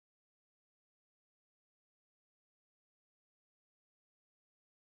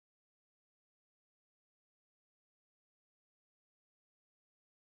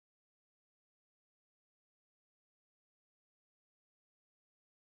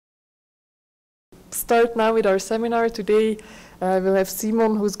start now with our seminar. Today we'll have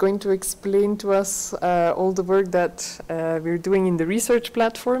Simon, who's going to explain to us all the work that we're doing in the research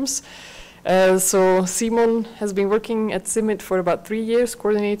platforms. So Simon has been working at CIMMYT for about 3 years,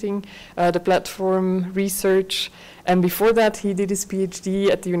 coordinating the platform research. And before that, he did his PhD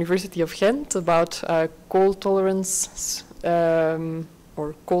at the University of Ghent about cold tolerance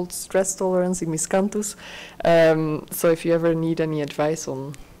or cold stress tolerance in miscanthus. So if you ever need any advice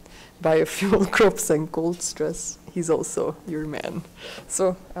on biofuel crops and cold stress, he's also your man.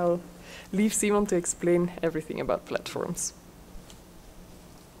 So I'll leave Simon to explain everything about platforms.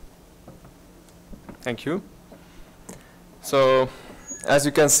 Thank you. So, as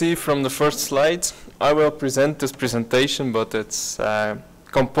you can see from the first slide, I will present this presentation, but it's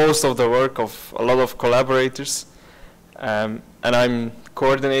composed of the work of a lot of collaborators, and I'm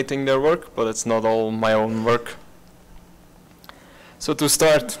coordinating their work, but it's not all my own work. So to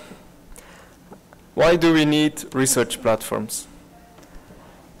start, why do we need research platforms?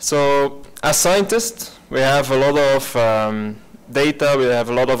 So, as scientists, we have a lot of data, we have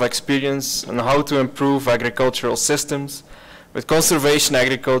a lot of experience on how to improve agricultural systems with conservation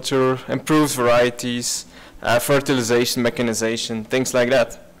agriculture, improved varieties, fertilization, mechanization, things like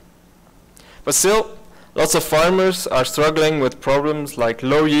that. But still, lots of farmers are struggling with problems like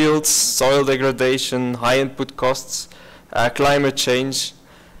low yields, soil degradation, high input costs, climate change.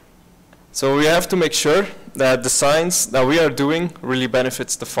 So we have to make sure that the science that we are doing really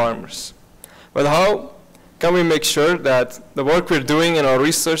benefits the farmers. But how can we make sure that the work we're doing in our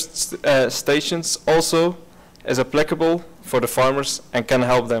research stations also is applicable for the farmers and can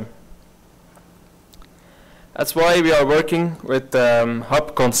help them? That's why we are working with the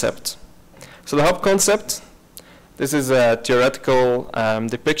hub concept. So the hub concept, this is a theoretical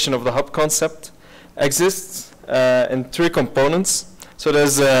depiction of the hub concept, exists in 3 components. So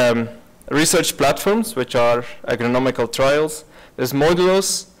there's research platforms, which are agronomical trials. There's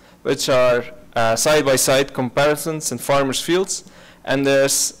modulos, which are side-by-side comparisons in farmers' fields. And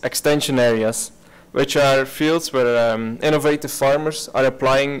there's extension areas, which are fields where innovative farmers are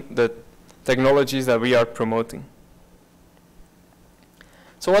applying the technologies that we are promoting.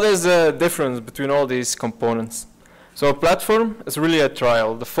 So what is the difference between all these components? So a platform is really a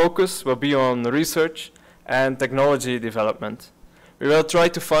trial. The focus will be on research and technology development. We will try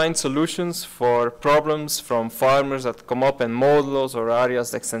to find solutions for problems from farmers that come up in módulos or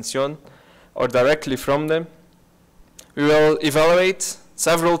áreas de extensión, or directly from them. We will evaluate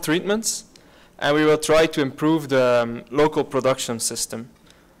several treatments, and we will try to improve the local production system.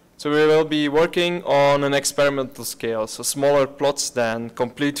 So we will be working on an experimental scale, so smaller plots than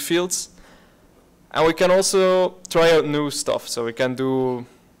complete fields. And we can also try out new stuff. So we can do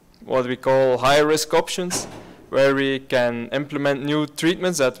what we call high-risk options, where we can implement new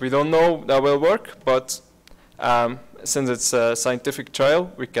treatments that we don't know that will work, but since it's a scientific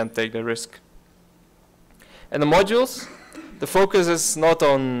trial, we can take the risk. In the modules, the focus is not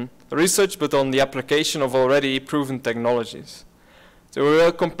on research, but on the application of already proven technologies. So we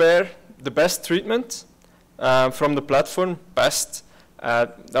will compare the best treatment from the platform, best.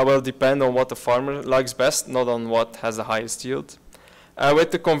 That will depend on what the farmer likes best, not on what has the highest yield,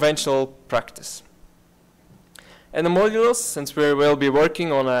 with the conventional practice. In the modules, since we will be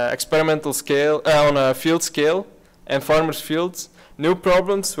working on an experimental scale, on a field scale, and farmers' fields, new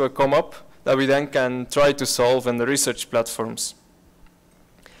problems will come up that we then can try to solve in the research platforms.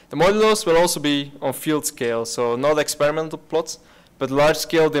 The modules will also be on field scale, so not experimental plots, but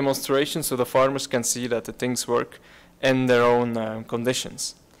large-scale demonstrations so the farmers can see that the things work in their own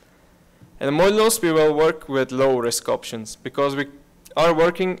conditions. In the modules, we will work with low-risk options because we are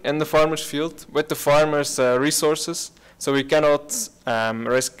working in the farmer's field with the farmer's resources, so we cannot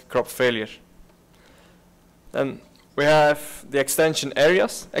risk crop failure. Then we have the extension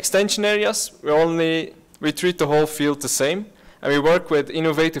areas. Extension areas, we treat the whole field the same, and we work with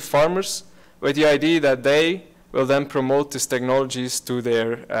innovative farmers with the idea that they will then promote these technologies to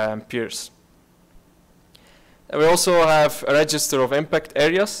their peers. And we also have a register of impact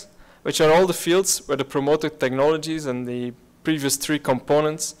areas, which are all the fields where the promoted technologies and the previous 3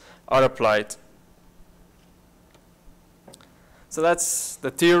 components are applied. So that's the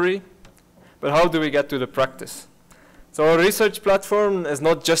theory, but how do we get to the practice? So our research platform is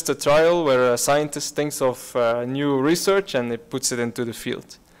not just a trial where a scientist thinks of new research and it puts it into the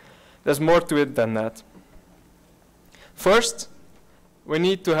field. There's more to it than that. First, we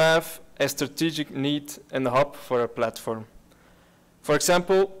need to have a strategic need in the hub for a platform. For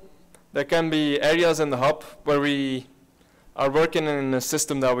example, there can be areas in the hub where we are working in a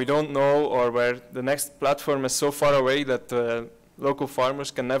system that we don't know, or where the next platform is so far away that local farmers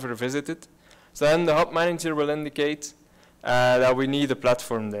can never visit it. So then the hub manager will indicate that we need a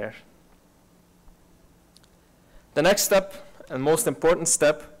platform there. The next step, and most important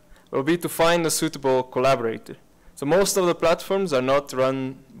step, will be to find a suitable collaborator. So most of the platforms are not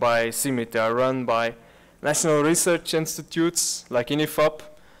run by CIMIT, they are run by national research institutes like INIFAP,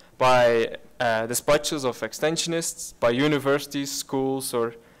 by dispatches of extensionists, by universities, schools,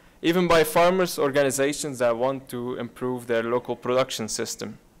 or even by farmers' organizations that want to improve their local production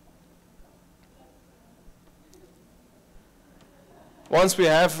system. Once we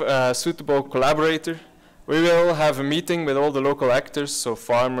have a suitable collaborator, we will have a meeting with all the local actors, so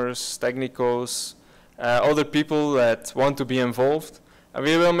farmers, technicos, other people that want to be involved, and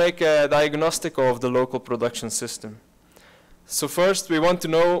we will make a diagnostic of the local production system. So first we want to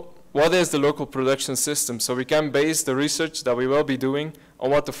know what is the local production system, so we can base the research that we will be doing on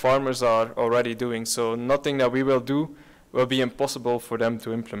what the farmers are already doing, so nothing that we will do will be impossible for them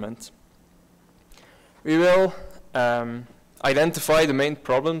to implement. We will identify the main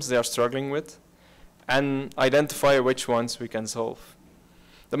problems they are struggling with and identify which ones we can solve.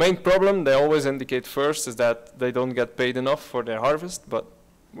 The main problem they always indicate first is that they don't get paid enough for their harvest, but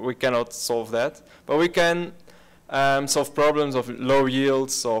we cannot solve that. But we can solve problems of low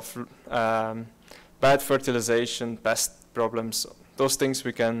yields, of bad fertilization, pest problems. Those things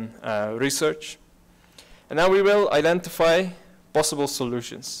we can research. And now we will identify possible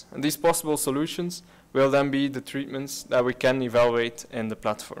solutions. And these possible solutions will then be the treatments that we can evaluate in the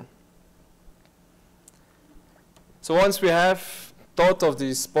platform. So once we have thought of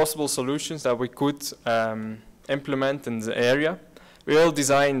these possible solutions that we could implement in the area, we will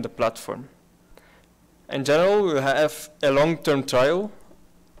design the platform. In general, we'll have a long-term trial,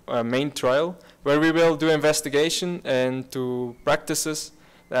 a main trial, where we will do investigation into practices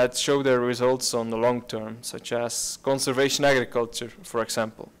that show their results on the long term, such as conservation agriculture, for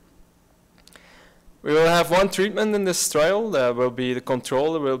example. We will have one treatment in this trial that will be the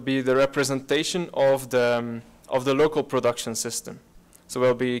control, will be the representation of the local production system. So it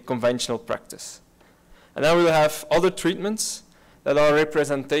will be conventional practice. And then we will have other treatments that are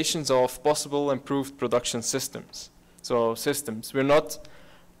representations of possible improved production systems. So systems. We're not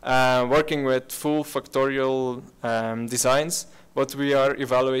working with full factorial designs, but we are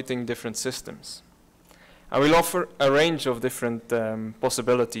evaluating different systems. And we'll offer a range of different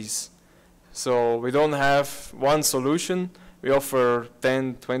possibilities. So we don't have one solution. We offer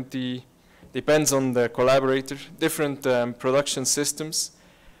 10, 20, depends on the collaborator, different production systems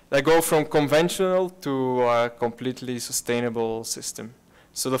that go from conventional to a completely sustainable system.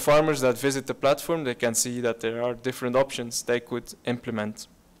 So the farmers that visit the platform, they can see that there are different options they could implement.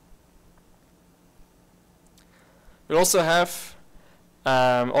 We also have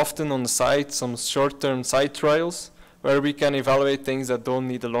often on the site some short-term site trials where we can evaluate things that don't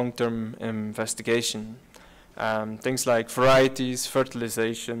need a long-term investigation. Things like varieties,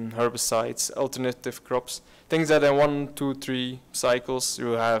 fertilization, herbicides, alternative crops, things that in 1, 2, 3 cycles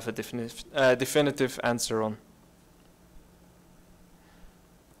you have a definitive answer on.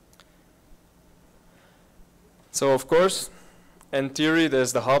 So of course, in theory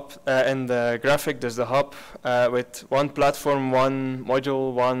there's the hub, in the graphic there's the hub with one platform, one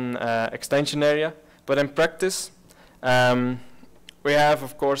module, one extension area, but in practice we have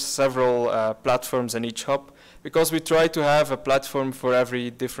of course several platforms in each hub, because we try to have a platform for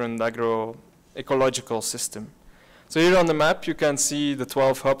every different agroecological system. So here on the map you can see the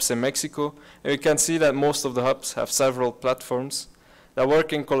 12 hubs in Mexico, and you can see that most of the hubs have several platforms that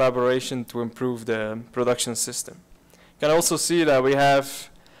work in collaboration to improve the production system. You can also see that we have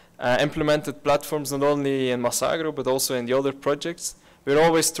implemented platforms not only in Masagro but also in the other projects. We're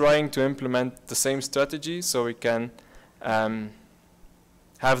always trying to implement the same strategy so we can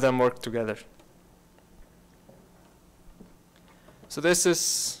have them work together. So this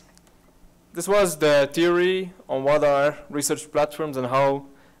was the theory on what are research platforms and how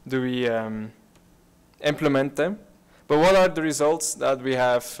do we implement them. But what are the results that we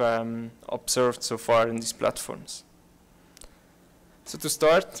have observed so far in these platforms? So to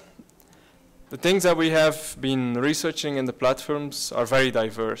start, the things that we have been researching in the platforms are very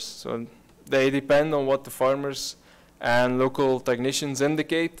diverse. So they depend on what the farmers and local technicians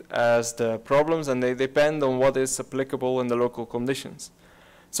indicate as the problems, and they depend on what is applicable in the local conditions.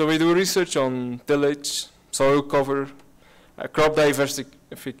 So we do research on tillage, soil cover, crop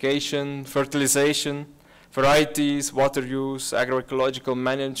diversification, fertilization, varieties, water use, agroecological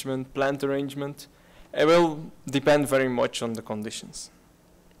management, plant arrangement. It will depend very much on the conditions.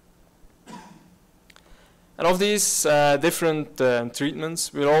 And of these different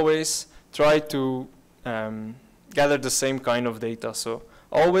treatments, we'll always try to gather the same kind of data. So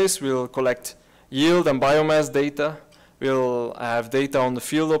always we'll collect yield and biomass data. We'll have data on the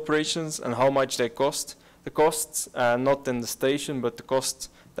field operations and how much they cost. The costs, not in the station, but the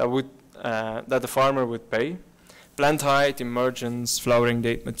cost that the farmer would pay. Plant height, emergence, flowering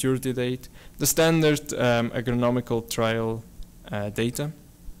date, maturity date, the standard agronomical trial data.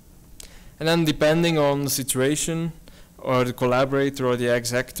 And then depending on the situation or the collaborator or the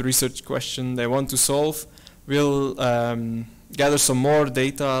exact research question they want to solve, we'll gather some more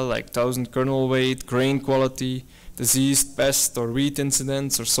data like 1,000 kernel weight, grain quality, disease, pest or weed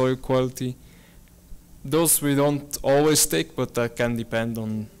incidents or soil quality. Those we don't always take, but that can depend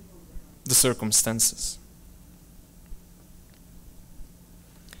on the circumstances.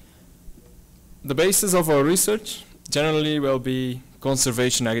 The basis of our research generally will be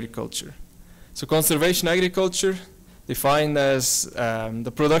conservation agriculture. So conservation agriculture, defined as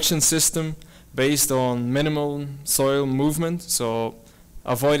the production system based on minimal soil movement, so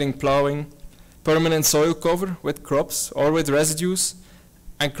avoiding plowing, permanent soil cover with crops or with residues,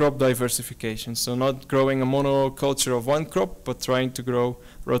 and crop diversification. So not growing a monoculture of one crop, but trying to grow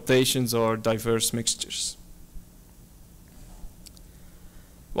rotations or diverse mixtures.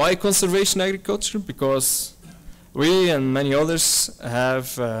 Why conservation agriculture? Because we and many others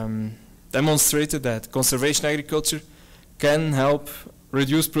have demonstrated that conservation agriculture can help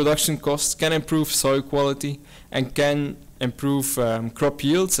reduce production costs, can improve soil quality, and can improve crop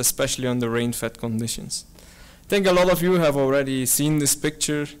yields, especially under rain-fed conditions. I think a lot of you have already seen this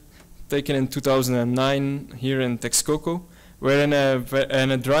picture taken in 2009 here in Texcoco, where in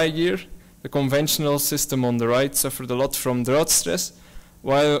a dry year, the conventional system on the right suffered a lot from drought stress,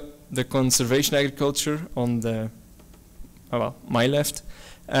 while the conservation agriculture on the, my left,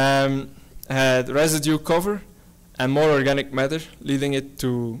 had residue cover and more organic matter, leading it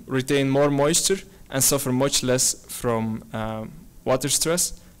to retain more moisture and suffer much less from water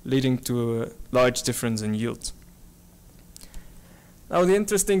stress, leading to a large difference in yield. Now the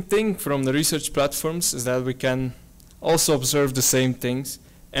interesting thing from the research platforms is that we can also observe the same things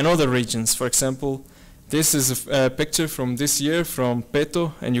in other regions. For example, this is a picture from this year from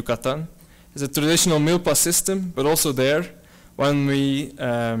Peto and Yucatan. It's a traditional milpa system, but also there, when we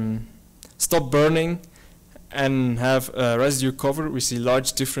stop burning and have residue cover, we see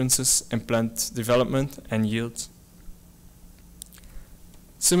large differences in plant development and yield.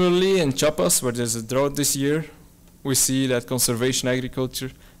 Similarly, in Chiapas, where there's a drought this year, we see that conservation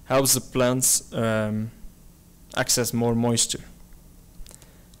agriculture helps the plants access more moisture.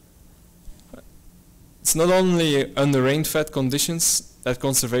 It's not only under rain-fed conditions that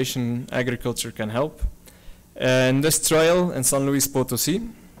conservation agriculture can help. In this trial in San Luis Potosí,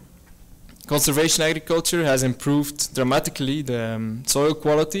 conservation agriculture has improved dramatically the soil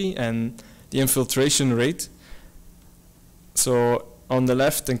quality and the infiltration rate. So on the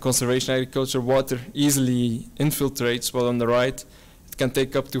left, in conservation agriculture, water easily infiltrates, while on the right, it can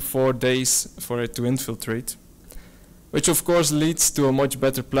take up to 4 days for it to infiltrate, which of course leads to a much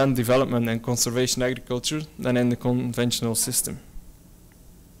better plant development in conservation agriculture than in the conventional system.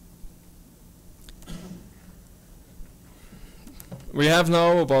 We have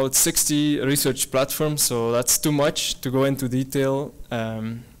now about 60 research platforms, so that's too much to go into detail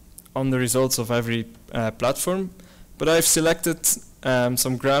on the results of every platform. But I've selected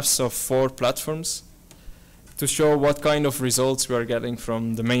some graphs of 4 platforms to show what kind of results we are getting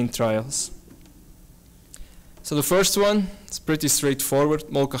from the main trials. So the first one is pretty straightforward,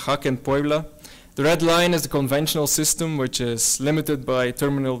 Molcajaque and Puebla. The red line is the conventional system, which is limited by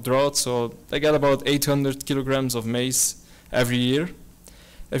terminal drought, so they get about 800 kilograms of maize every year.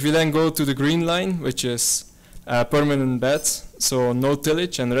 If you then go to the green line, which is permanent beds, so no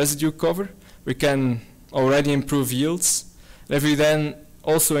tillage and residue cover, we can already improve yields. If we then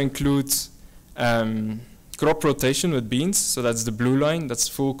also include crop rotation with beans, so that's the blue line, that's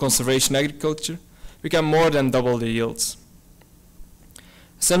full conservation agriculture, we can more than double the yields.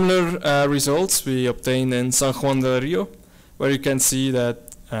 Similar results we obtained in San Juan del Rio, where you can see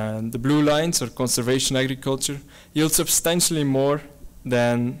that the blue lines, or conservation agriculture, yield substantially more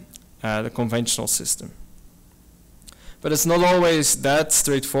than the conventional system. But it's not always that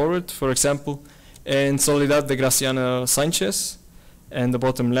straightforward. For example, in Soledad de Graciano Sanchez, in the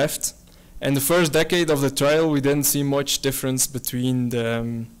bottom left, in the first decade of the trial, we didn't see much difference between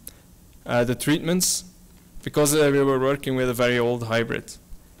the treatments, because we were working with a very old hybrid.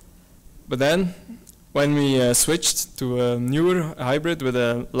 But then, when we switched to a newer hybrid with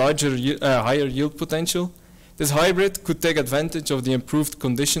a higher yield potential, this hybrid could take advantage of the improved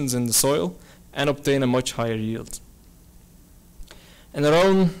conditions in the soil and obtain a much higher yield. In our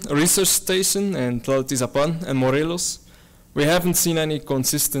own research station in Tlaltizapan and Morelos, We haven't seen any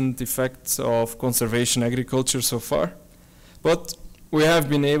consistent effects of conservation agriculture so far, but we have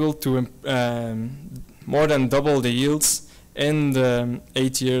been able to more than double the yields in the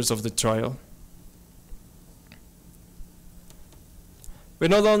 8 years of the trial. We're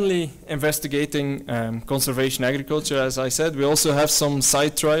not only investigating conservation agriculture, as I said, we also have some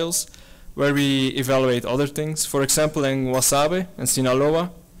side trials where we evaluate other things. For example, in Wasabe and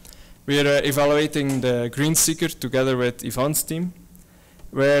Sinaloa, we are evaluating the green seeker together with Ivan's team,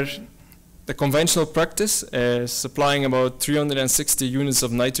 where the conventional practice is supplying about 360 units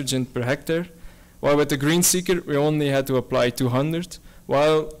of nitrogen per hectare, while with the green seeker we only had to apply 200,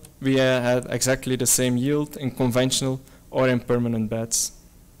 while we had exactly the same yield in conventional or in permanent beds.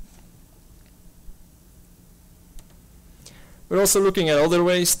 We're also looking at other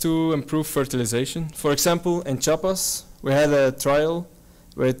ways to improve fertilization. For example, in Chiapas, we had a trial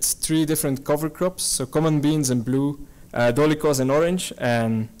with 3 different cover crops, so common beans in blue, dolichos in orange,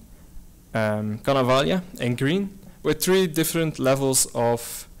 and canavalia in green, with 3 different levels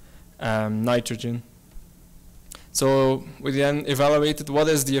of nitrogen. So we then evaluated what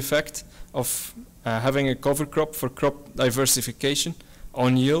is the effect of having a cover crop for crop diversification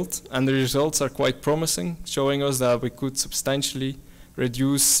on yield, and the results are quite promising, showing us that we could substantially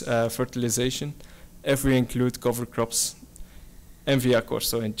reduce fertilization if we include cover crops in Villa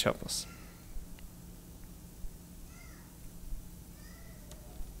Corso in Chiapas.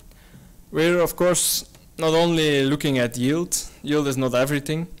 We're of course not only looking at yield is not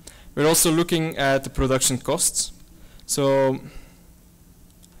everything, we're also looking at the production costs. So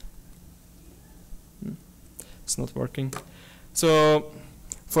it's not working. So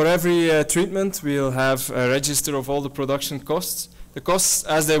for every treatment we'll have a register of all the production costs. The costs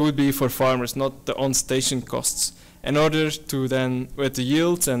as they would be for farmers, not the on-station costs, in order to then, with the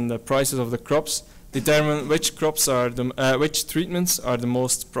yields and the prices of the crops, determine which crops are which treatments are the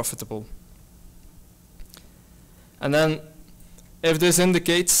most profitable. And then, if this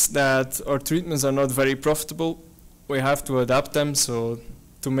indicates that our treatments are not very profitable, we have to adapt them so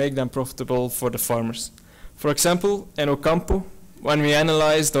to make them profitable for the farmers. For example, in Ocampo, when we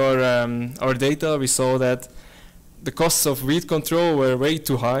analyzed our data, we saw that the costs of weed control were way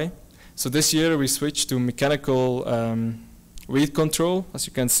too high. So this year we switched to mechanical weed control, as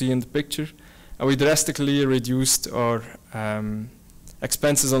you can see in the picture, and we drastically reduced our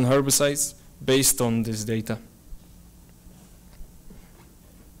expenses on herbicides based on this data.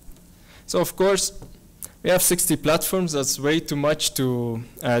 So of course, we have 60 platforms. That's way too much to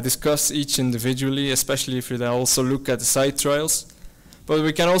discuss each individually, especially if you also look at the side trials. But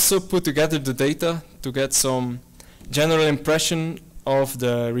we can also put together the data to get some general impression of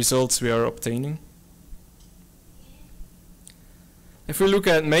the results we are obtaining. If we look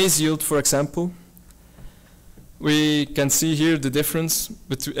at maize yield, for example, we can see here the difference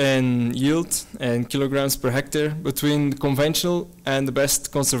in yield and kilograms per hectare between the conventional and the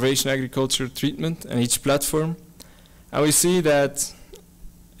best conservation agriculture treatment in each platform. And we see that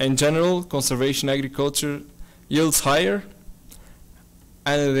in general, conservation agriculture yields higher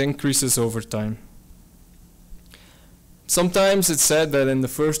and it increases over time. Sometimes it's said that in the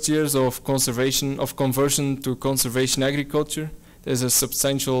first years of conversion to conservation agriculture, there's a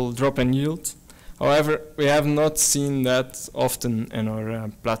substantial drop in yield. However, we have not seen that often in our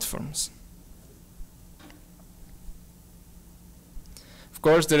platforms. Of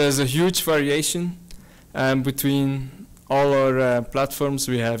course, there is a huge variation between all our platforms.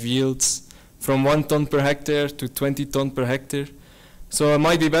 We have yields from 1 ton per hectare to 20 ton per hectare. So it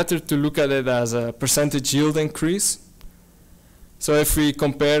might be better to look at it as a percentage yield increase. So if we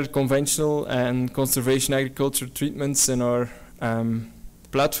compare conventional and conservation agriculture treatments in our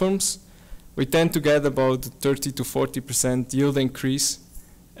platforms, we tend to get about 30 to 40% yield increase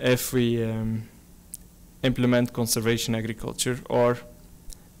if we implement conservation agriculture or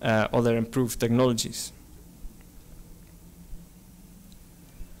other improved technologies.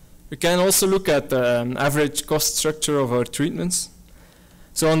 We can also look at the average cost structure of our treatments.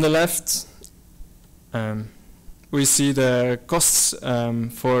 So on the left, we see the costs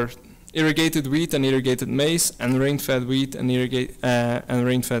for irrigated wheat and irrigated maize, and rain-fed wheat and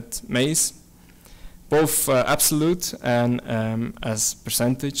rain-fed maize, both absolute and as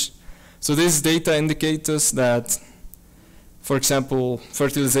percentage. So this data indicates us that, for example,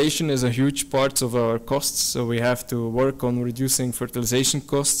 fertilization is a huge part of our costs, so we have to work on reducing fertilization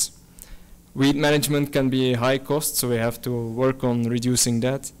costs. Weed management can be a high cost, so we have to work on reducing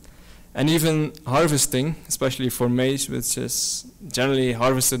that. And even harvesting, especially for maize, which is generally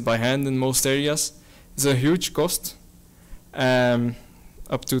harvested by hand in most areas, is a huge cost,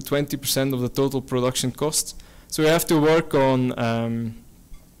 up to 20% of the total production cost. So we have to work on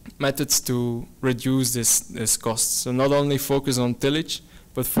methods to reduce this cost. So not only focus on tillage,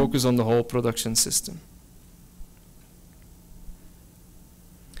 but focus on the whole production system.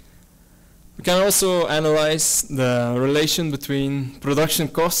 We can also analyze the relation between production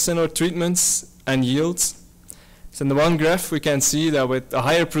costs in our treatments and yields. So in the one graph we can see that with a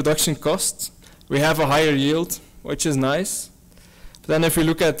higher production cost we have a higher yield, which is nice. But then if we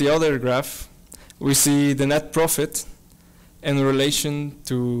look at the other graph, we see the net profit in relation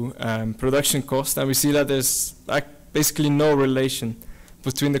to production cost, and we see that there's basically no relation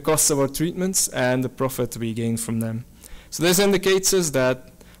between the costs of our treatments and the profit we gain from them. So this indicates us that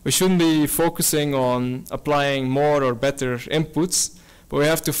we shouldn't be focusing on applying more or better inputs, but we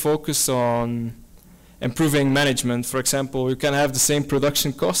have to focus on improving management. For example, you can have the same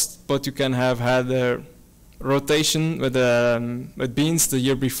production cost, but you can have had a rotation with beans the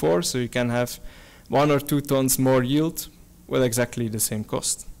year before, so you can have 1 or 2 tons more yield with exactly the same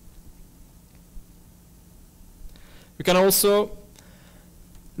cost. We can also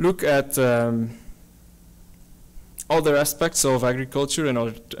look at other aspects of agriculture in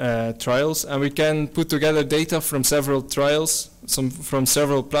our trials, and we can put together data from several trials, from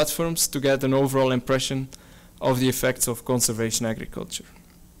several platforms, to get an overall impression of the effects of conservation agriculture.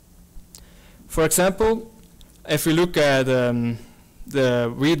 For example, if we look at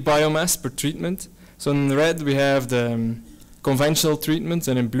the wheat biomass per treatment, so in red we have the conventional treatments,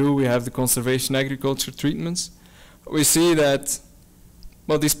 and in blue we have the conservation agriculture treatments. We see that,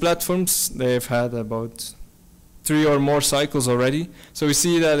 well, these platforms, they've had about 3 or more cycles already. So we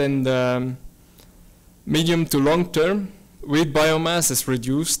see that in the medium to long term, wheat biomass is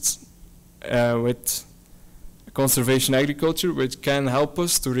reduced with conservation agriculture, which can help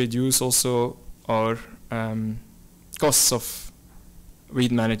us to reduce also our costs of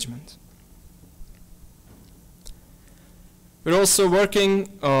weed management. We're also working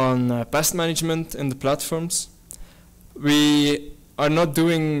on pest management in the platforms. We are not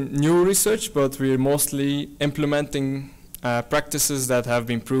doing new research, but we're mostly implementing practices that have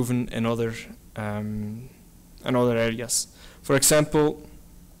been proven in other areas. For example,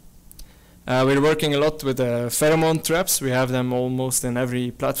 we're working a lot with pheromone traps. We have them almost in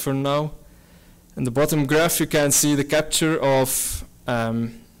every platform now. In the bottom graph you can see the capture of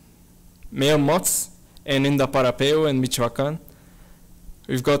male moths in Indaparapeo in Michoacán.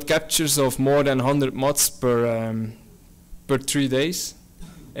 We've got captures of more than 100 moths per 3 days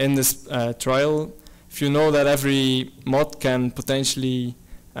in this trial. If you know that every moth can potentially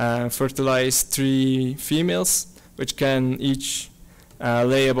fertilize 3 females, which can each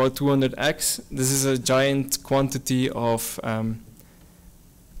lay about 200 eggs, this is a giant quantity of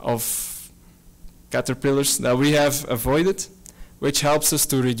caterpillars that we have avoided, which helps us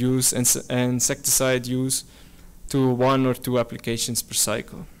to reduce insecticide use to 1 or 2 applications per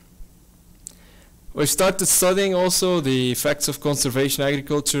cycle. We started studying also the effects of conservation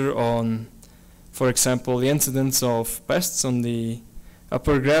agriculture on, for example, the incidence of pests. On the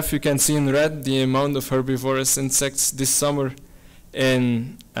upper graph you can see in red the amount of herbivorous insects this summer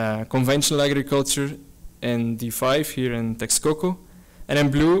in conventional agriculture in D5 here in Texcoco, and in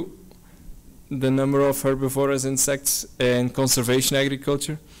blue the number of herbivorous insects in conservation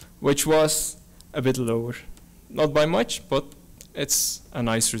agriculture, which was a bit lower. Not by much, but it's a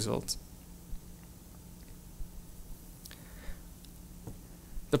nice result.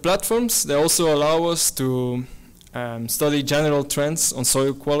 The platforms, they also allow us to study general trends on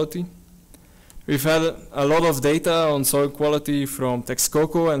soil quality. We've had a lot of data on soil quality from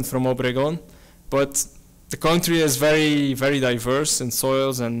Texcoco and from Obregón, but the country is very, very diverse in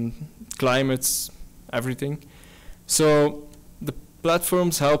soils and climates, everything. So the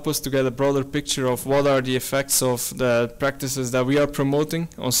platforms help us to get a broader picture of what are the effects of the practices that we are promoting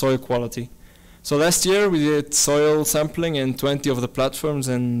on soil quality. So last year we did soil sampling in 20 of the platforms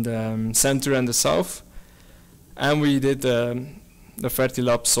in the center and the south, and we did the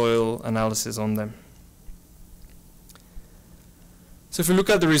Fertilab soil analysis on them. So if we look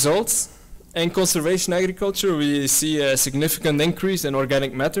at the results, in conservation agriculture we see a significant increase in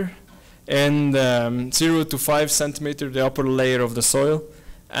organic matter in 0 to 5 centimeter, the upper layer of the soil,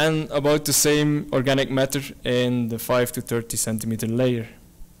 and about the same organic matter in the 5 to 30 centimeter layer.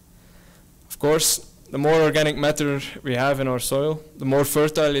 Of course, the more organic matter we have in our soil, the more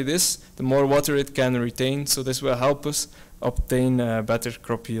fertile it is, the more water it can retain, so this will help us obtain better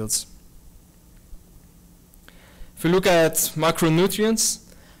crop yields. If we look at macronutrients,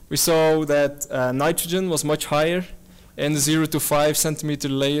 we saw that nitrogen was much higher in the 0 to 5 centimeter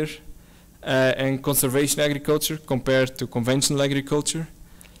layer in conservation agriculture compared to conventional agriculture.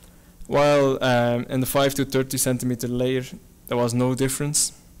 while in the 5 to 30 centimeter layer there was no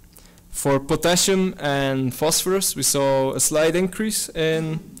difference. For potassium and phosphorus, we saw a slight increase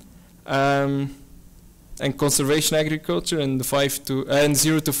in conservation agriculture in the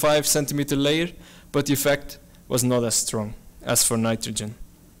 0 to 5 centimeter layer, but the effect was not as strong as for nitrogen.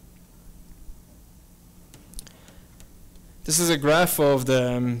 This is a graph of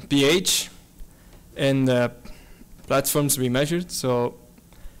the pH in the platforms we measured. So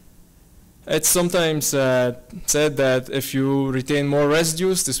it's sometimes said that if you retain more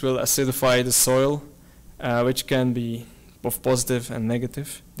residues, this will acidify the soil, which can be both positive and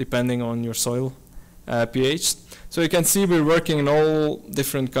negative, depending on your soil pH. So you can see we're working in all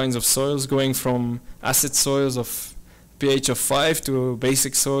different kinds of soils, going from acid soils of pH of 5 to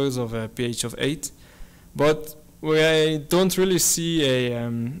basic soils of a pH of 8. But we don't really see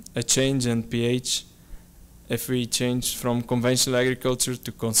a change in pH if we change from conventional agriculture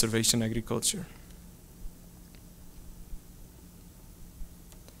to conservation agriculture.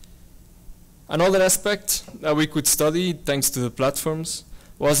 Another aspect that we could study, thanks to the platforms,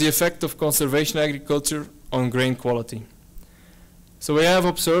 was the effect of conservation agriculture on grain quality. So we have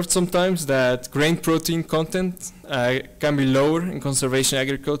observed sometimes that grain protein content can be lower in conservation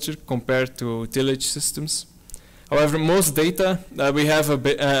agriculture compared to tillage systems. However, most data that we have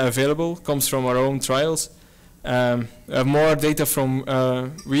available comes from our own trials. We have more data from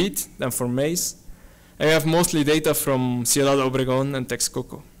wheat than from maize. And we have mostly data from Ciudad Obregón and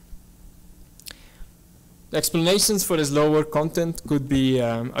Texcoco. The explanations for this lower content could be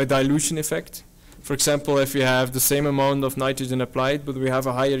a dilution effect. For example, if we have the same amount of nitrogen applied, but we have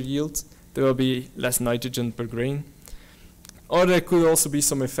a higher yield, there will be less nitrogen per grain. Or there could also be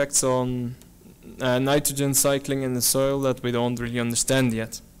some effects on nitrogen cycling in the soil that we don't really understand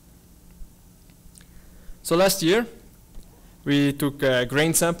yet. So last year, we took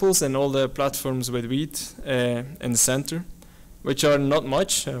grain samples in all the platforms with wheat in the center, which are not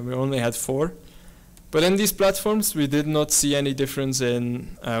much. We only had 4. But in these platforms, we did not see any difference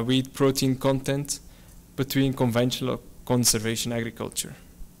in wheat protein content between conventional or conservation agriculture.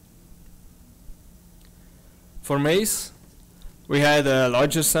 For maize, we had a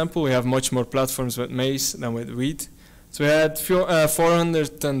larger sample. We have much more platforms with maize than with wheat. So we had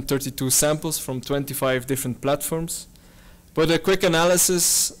 432 samples from 25 different platforms. But a quick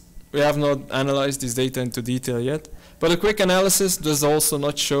analysis, we have not analyzed this data into detail yet, but a quick analysis does also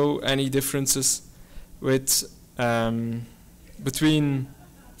not show any differences with between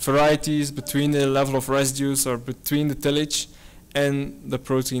varieties, between the level of residues, or between the tillage and the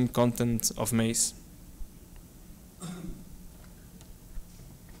protein content of maize.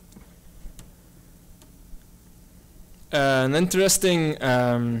 An interesting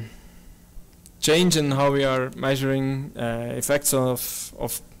change in how we are measuring effects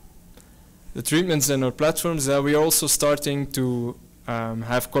of the treatments in our platforms is that we are also starting to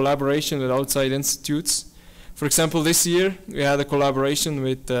have collaboration with outside institutes. For example, this year we had a collaboration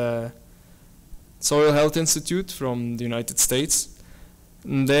with the Soil Health Institute from the United States.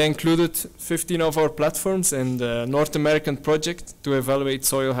 And they included 15 of our platforms in the North American project to evaluate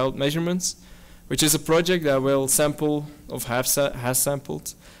soil health measurements, which is a project that will sample, has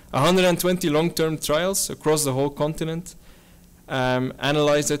sampled 120 long-term trials across the whole continent,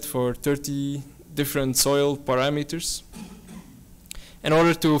 analyze it for 30 different soil parameters in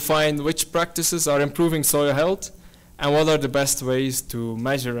order to find which practices are improving soil health and what are the best ways to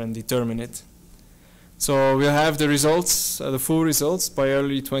measure and determine it. So we'll have the results, the full results, by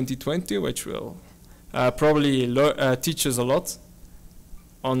early 2020, which will probably teach us a lot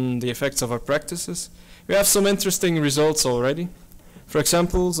on the effects of our practices. We have some interesting results already. For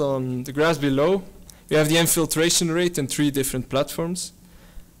example, on the graphs below, we have the infiltration rate in 3 different platforms.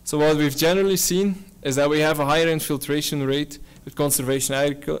 So what we've generally seen is that we have a higher infiltration rate with conservation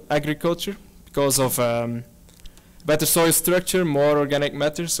agriculture because of better soil structure, more organic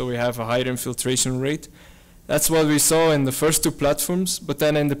matter, so we have a higher infiltration rate. That's what we saw in the first 2 platforms, but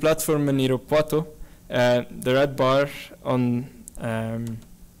then in the platform in Irapuato, the red bar on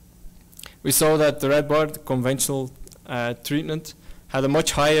we saw that the red bar, the conventional treatment, had a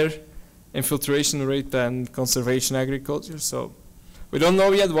much higher infiltration rate than conservation agriculture. So we don't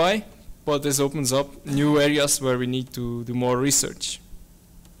know yet why, but this opens up new areas where we need to do more research.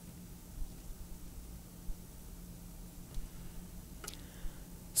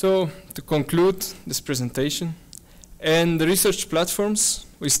 So to conclude this presentation, in the research platforms,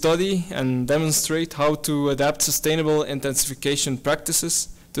 we study and demonstrate how to adapt sustainable intensification practices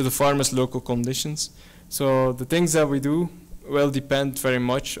to the farmers' local conditions. So the things that we do will depend very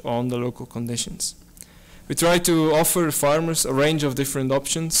much on the local conditions. We try to offer farmers a range of different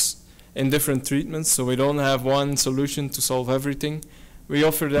options in different treatments, so we don't have one solution to solve everything. We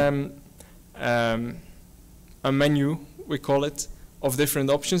offer them a menu, we call it, of different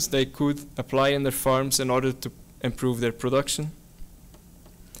options they could apply in their farms in order to improve their production.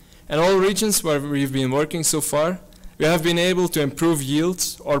 In all regions where we've been working so far, we have been able to improve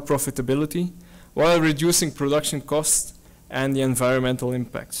yields or profitability while reducing production costs and the environmental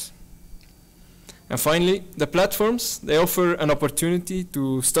impacts. And finally, the platforms, they offer an opportunity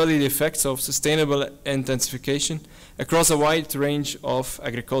to study the effects of sustainable intensification across a wide range of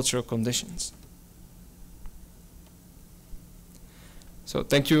agricultural conditions. So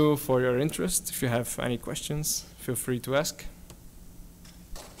thank you for your interest. If you have any questions, feel free to ask.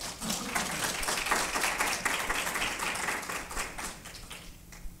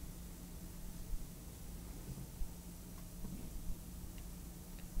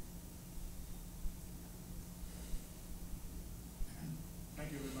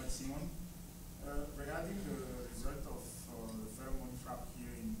 Regarding the result of the pheromone trap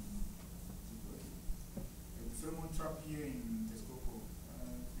here in Texcoco,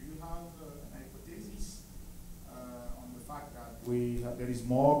 do you have an hypothesis on the fact that there is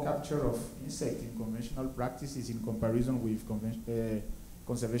more capture of insect in conventional practices in comparison with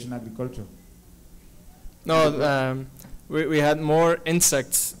conservation agriculture? No, we had more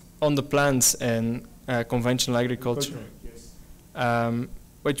insects on the plants in conventional agriculture. Yes.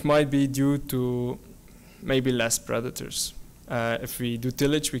 Which might be due to maybe less predators. If we do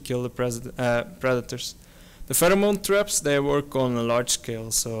tillage, we kill the predators. The pheromone traps, they work on a large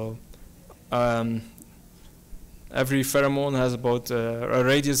scale, so every pheromone has about a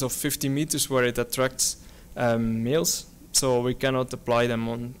radius of 50 meters where it attracts males, so we cannot apply them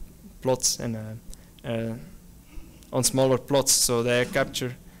on plots on smaller plots, so they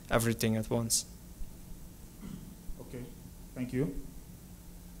capture everything at once. Okay, thank you.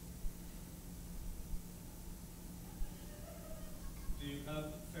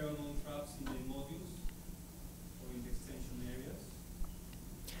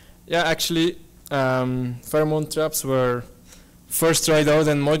 Yeah, actually, pheromone traps were first tried out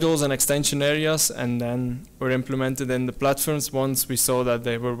in modules and extension areas, and then were implemented in the platforms once we saw that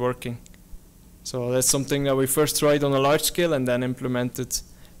they were working. So that's something that we first tried on a large scale and then implemented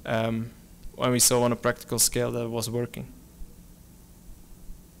when we saw on a practical scale that it was working.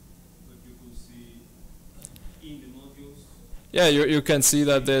 But you could see in the modules? Yeah, you can see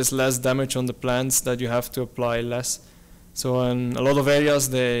that there's less damage on the plants, that you have to apply less. So in a lot of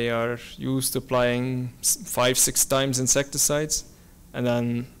areas they are used to applying 5-6 times insecticides, and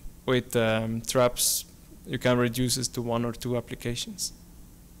then with traps you can reduce it to 1 or 2 applications.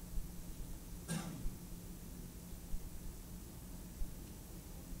 Do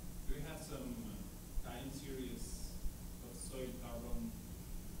you have some time series of soil carbon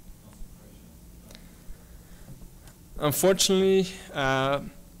concentration? Unfortunately,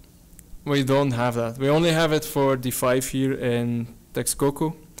 we don't have that. We only have it for the 5 year in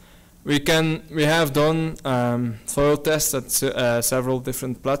Texcoco. We have done soil tests at several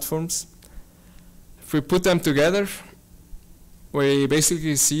different platforms. If we put them together, we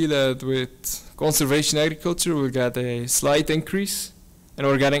basically see that with conservation agriculture we get a slight increase in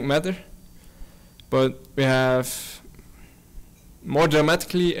organic matter, but we have more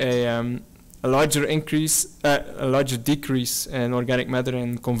dramatically a larger decrease in organic matter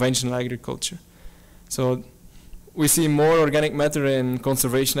in conventional agriculture. So we see more organic matter in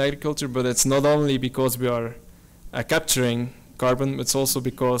conservation agriculture, but it's not only because we are capturing carbon, it's also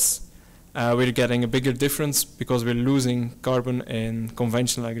because we're getting a bigger difference because we're losing carbon in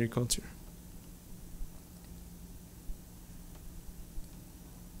conventional agriculture.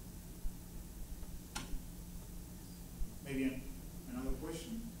 Maybe another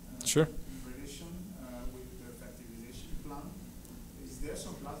question. Sure.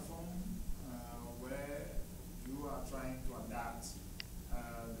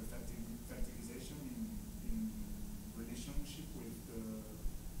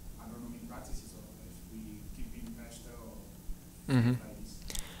 Mm-hmm.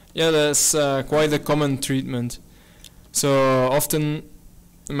 Yeah, that's quite a common treatment. So often,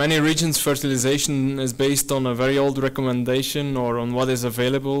 in many regions, fertilization is based on a very old recommendation or on what is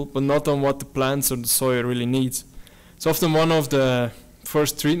available, but not on what the plants or the soil really needs. So often one of the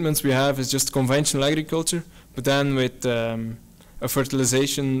first treatments we have is just conventional agriculture, but then with a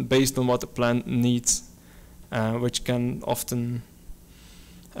fertilization based on what the plant needs, which can often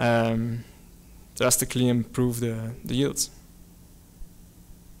drastically improve the yields.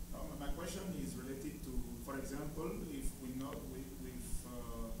 My question is related to, for example, if we know with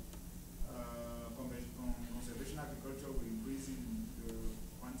conservation agriculture, we're increasing the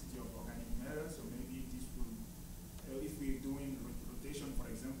quantity quantity of organic matter. So maybe this will, if we're doing rotation, for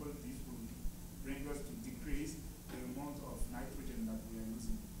example, this will bring us to decrease the amount of nitrogen that we are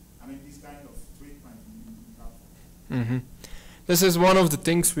using. I mean, this kind of treatment in platform. This is one of the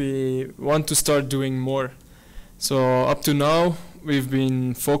things we want to start doing more. So up to now, we've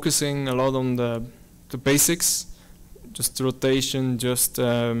been focusing a lot on the basics, just rotation, just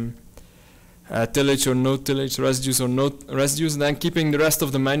tillage or no tillage, residues or no residues, and then keeping the rest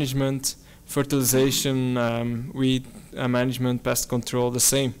of the management, fertilization, weed management, pest control the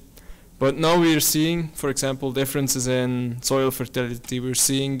same. But now we're seeing, for example, differences in soil fertility. We're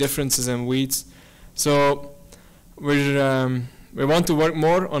seeing differences in weeds. So we want to work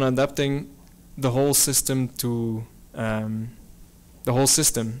more on adapting the whole system to the whole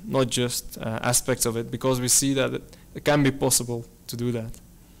system, not just aspects of it, because we see that it can be possible to do that.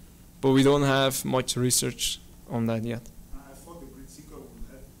 But we don't have much research on that yet. I thought the Green Seeker would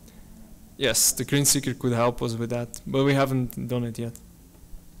help. Yes, the Green Seeker could help us with that, but we haven't done it yet.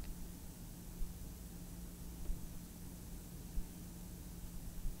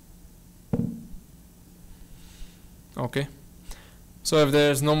 Okay. So if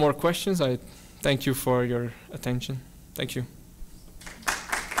there's no more questions, I thank you for your attention. Thank you.